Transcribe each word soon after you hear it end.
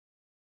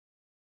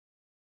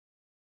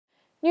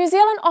New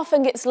Zealand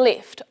often gets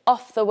left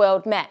off the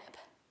world map.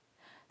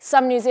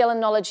 Some New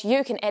Zealand knowledge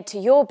you can add to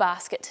your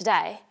basket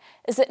today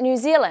is that New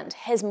Zealand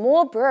has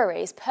more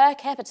breweries per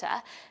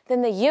capita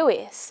than the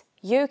US,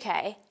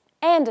 UK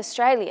and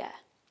Australia.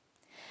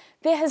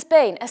 There has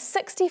been a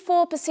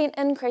 64%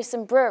 increase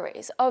in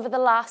breweries over the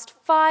last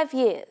 5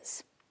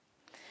 years.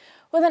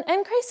 With an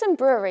increase in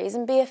breweries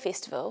and beer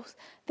festivals,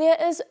 there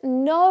is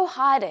no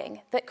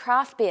hiding that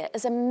craft beer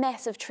is a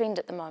massive trend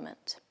at the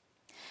moment.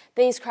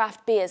 These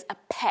craft beers are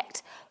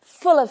packed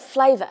full of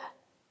flavour.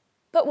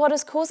 But what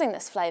is causing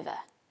this flavour?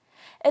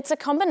 It's a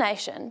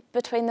combination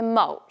between the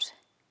malt,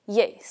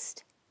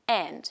 yeast,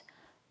 and,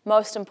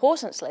 most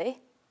importantly,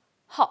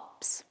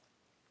 hops.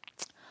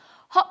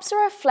 Hops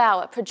are a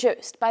flower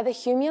produced by the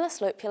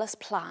Humulus lupulus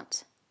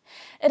plant.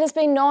 It has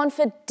been known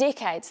for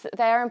decades that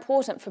they are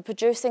important for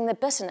producing the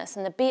bitterness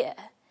in the beer,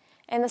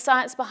 and the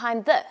science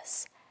behind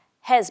this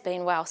has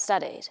been well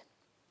studied.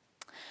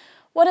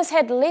 What has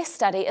had less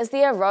study is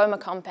the aroma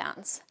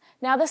compounds.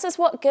 Now this is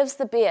what gives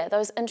the beer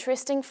those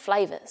interesting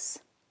flavours.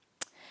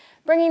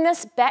 Bringing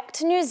this back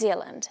to New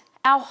Zealand,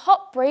 our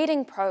hop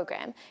breeding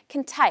program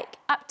can take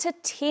up to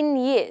 10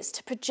 years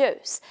to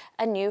produce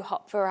a new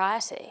hop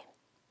variety.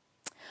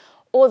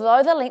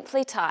 Although the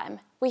lengthy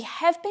time, we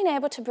have been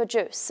able to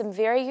produce some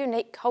very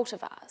unique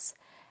cultivars.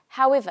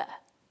 However,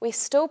 we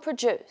still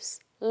produce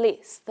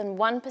less than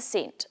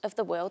 1% of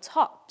the world's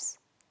hops.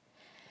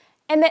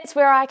 And that's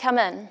where I come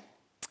in.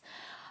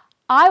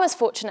 I was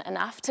fortunate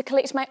enough to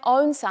collect my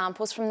own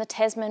samples from the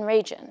Tasman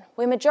region,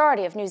 where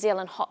majority of New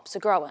Zealand hops are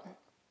grown.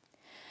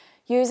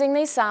 Using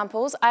these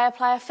samples, I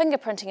apply a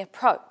fingerprinting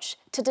approach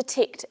to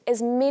detect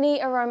as many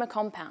aroma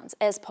compounds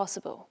as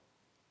possible.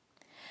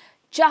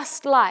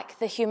 Just like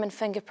the human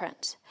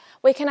fingerprint,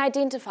 we can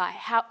identify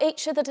how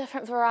each of the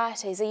different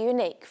varieties are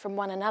unique from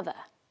one another.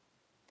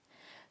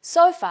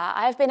 So far,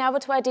 I have been able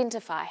to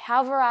identify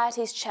how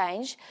varieties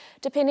change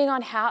depending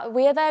on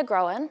where they are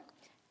grown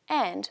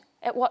and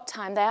at what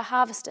time they are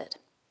harvested.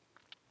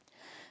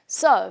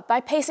 So,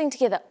 by piecing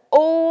together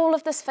all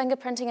of this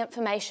fingerprinting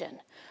information,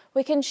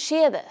 we can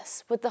share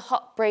this with the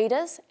hop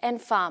breeders and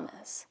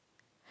farmers.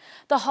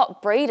 The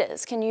hop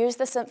breeders can use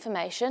this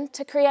information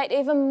to create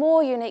even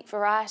more unique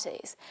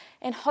varieties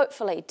and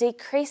hopefully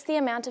decrease the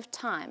amount of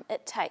time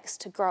it takes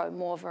to grow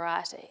more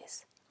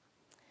varieties.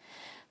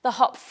 The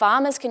hop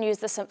farmers can use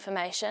this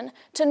information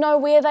to know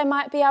where they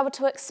might be able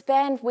to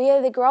expand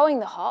where they're growing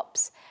the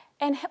hops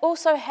and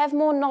also have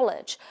more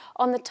knowledge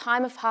on the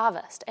time of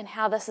harvest and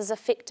how this is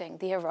affecting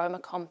the aroma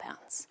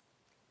compounds.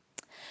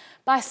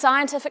 By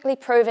scientifically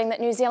proving that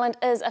New Zealand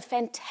is a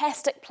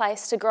fantastic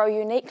place to grow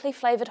uniquely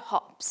flavoured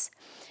hops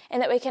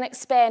and that we can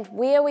expand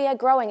where we are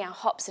growing our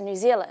hops in New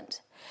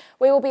Zealand,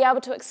 we will be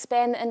able to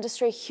expand the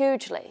industry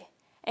hugely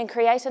and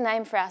create a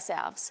name for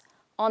ourselves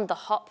on the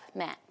hop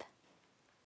map.